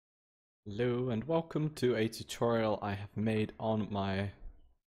Hello and welcome to a tutorial I have made on my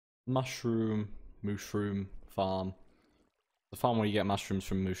Mooshroom farm. The farm where you get mushrooms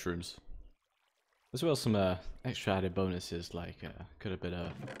from mushrooms. As well as some extra added bonuses like could have been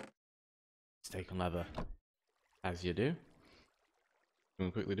a steak and leather, as you do. I'm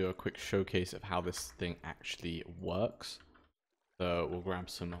going to quickly do a quick showcase of how this thing actually works. So we'll grab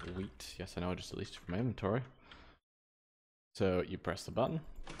some wheat. Yes, I know, I just released it from my inventory. So you press the button.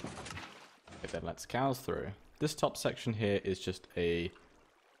 It then lets cows through. This top section here is just a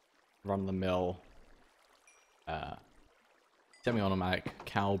run-of-the-mill semi-automatic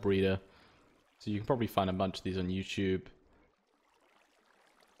cow breeder. So you can probably find a bunch of these on YouTube.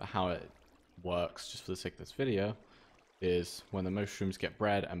 But how it works, just for the sake of this video, is when the mushrooms get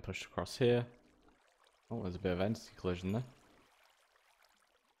bred and pushed across here. Oh, there's a bit of entity collision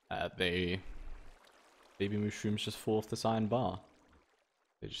there. Baby mushrooms just fall off this iron bar.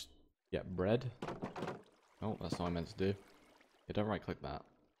 They just get bred. Oh, that's not what I meant to do. Yeah, don't right click that.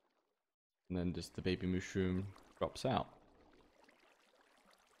 And then just the baby mushroom drops out.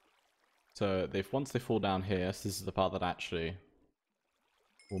 So once they fall down here, so this is the part that actually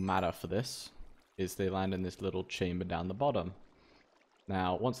will matter for this, is they land in this little chamber down the bottom.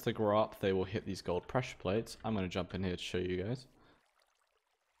 Now, once they grow up, they will hit these gold pressure plates. I'm going to jump in here to show you guys.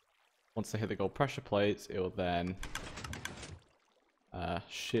 Once they hit the gold pressure plates, it will then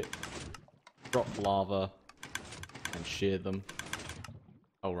drop lava and shear them.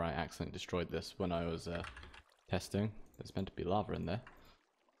 Oh right, I accidentally destroyed this when I was testing. There's meant to be lava in there.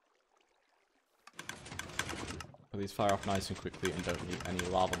 But these fire off nice and quickly and don't leave any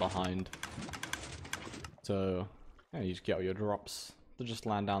lava behind. So yeah, you just get all your drops. They'll just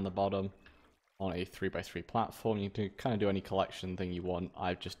land down the bottom on a 3x3 platform. You can kind of do any collection thing you want.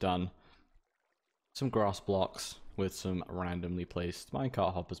 I've just done some grass blocks with some randomly placed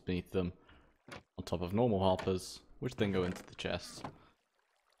minecart hoppers beneath them on top of normal hoppers, which then go into the chests.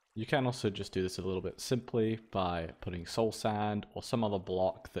 You can also just do this a little bit simply by putting soul sand or some other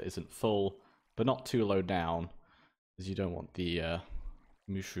block that isn't full, but not too low down, as you don't want the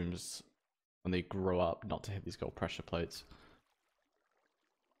mushrooms, when they grow up, not to hit these gold pressure plates.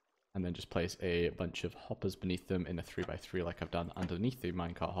 And then just place a bunch of hoppers beneath them in a 3x3 like I've done underneath the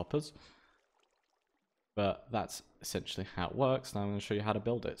minecart hoppers. But that's essentially how it works. Now I'm going to show you how to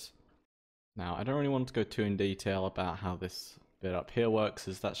build it. Now, I don't really want to go too in detail about how this bit up here works,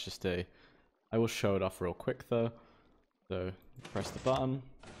 as that's just I will show it off real quick though. So, press the button,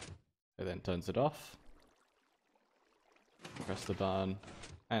 it then turns it off. Press the button,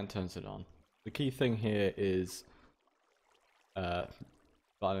 and turns it on. The key thing here is button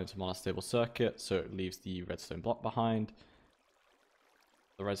into monostable circuit, so it leaves the redstone block behind.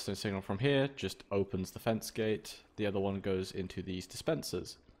 The redstone signal from here just opens the fence gate. The other one goes into these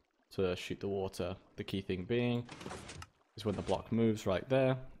dispensers to shoot the water. The key thing being is when the block moves right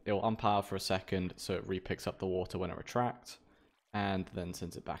there, it will unpower for a second so it re-picks up the water when it retracts and then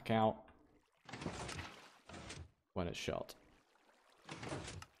sends it back out when it's shot.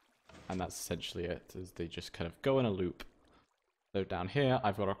 And that's essentially it, is they just kind of go in a loop. So down here,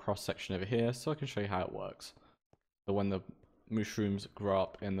 I've got a cross section over here so I can show you how it works. So when the mushrooms grow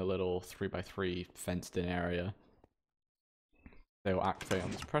up in the little 3x3 fenced in area, they will activate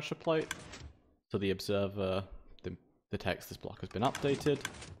on this pressure plate, so the observer detects this block has been updated,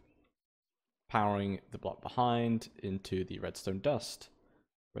 powering the block behind into the redstone dust.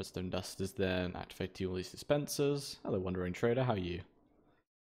 Redstone dust is then activating all these dispensers. Hello Wandering Trader, how are you?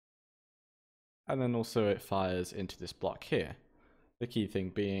 And then also it fires into this block here. The key thing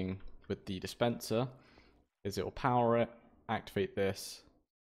being with the dispenser is it will power it, activate this,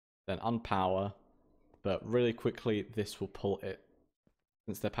 then unpower, but really quickly this will pull it.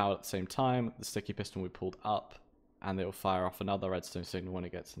 Since they're powered at the same time, the sticky piston will be pulled up and it will fire off another redstone signal when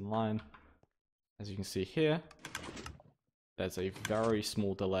it gets in line. As you can see here, there's a very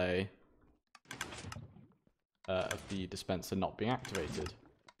small delay of the dispenser not being activated.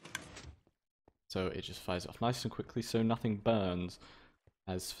 So it just fires off nice and quickly so nothing burns.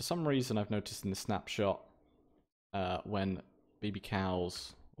 As for some reason I've noticed in the snapshot, when baby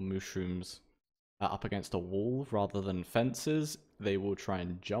cows or mushrooms are up against a wall rather than fences, they will try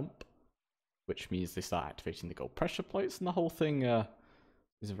and jump, which means they start activating the gold pressure plates, and the whole thing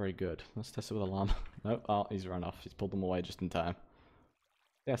isn't very good. Let's test it with a llama. Nope, oh, he's run off. He's pulled them away just in time.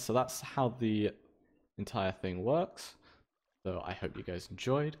 Yeah, so that's how the entire thing works. So I hope you guys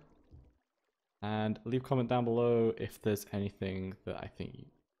enjoyed. And leave a comment down below if there's anything that I think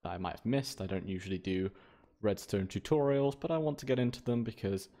that I might have missed. I don't usually do redstone tutorials, but I want to get into them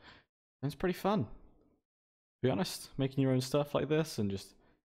because it's pretty fun. To be honest, making your own stuff like this and just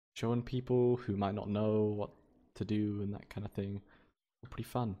showing people who might not know what to do and that kind of thing. Pretty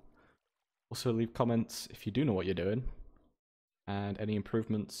fun. Also leave comments if you do know what you're doing, and any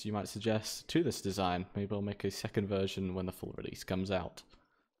improvements you might suggest to this design. Maybe I'll make a second version when the full release comes out.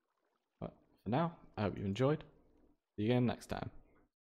 But for now, I hope you enjoyed. See you again next time.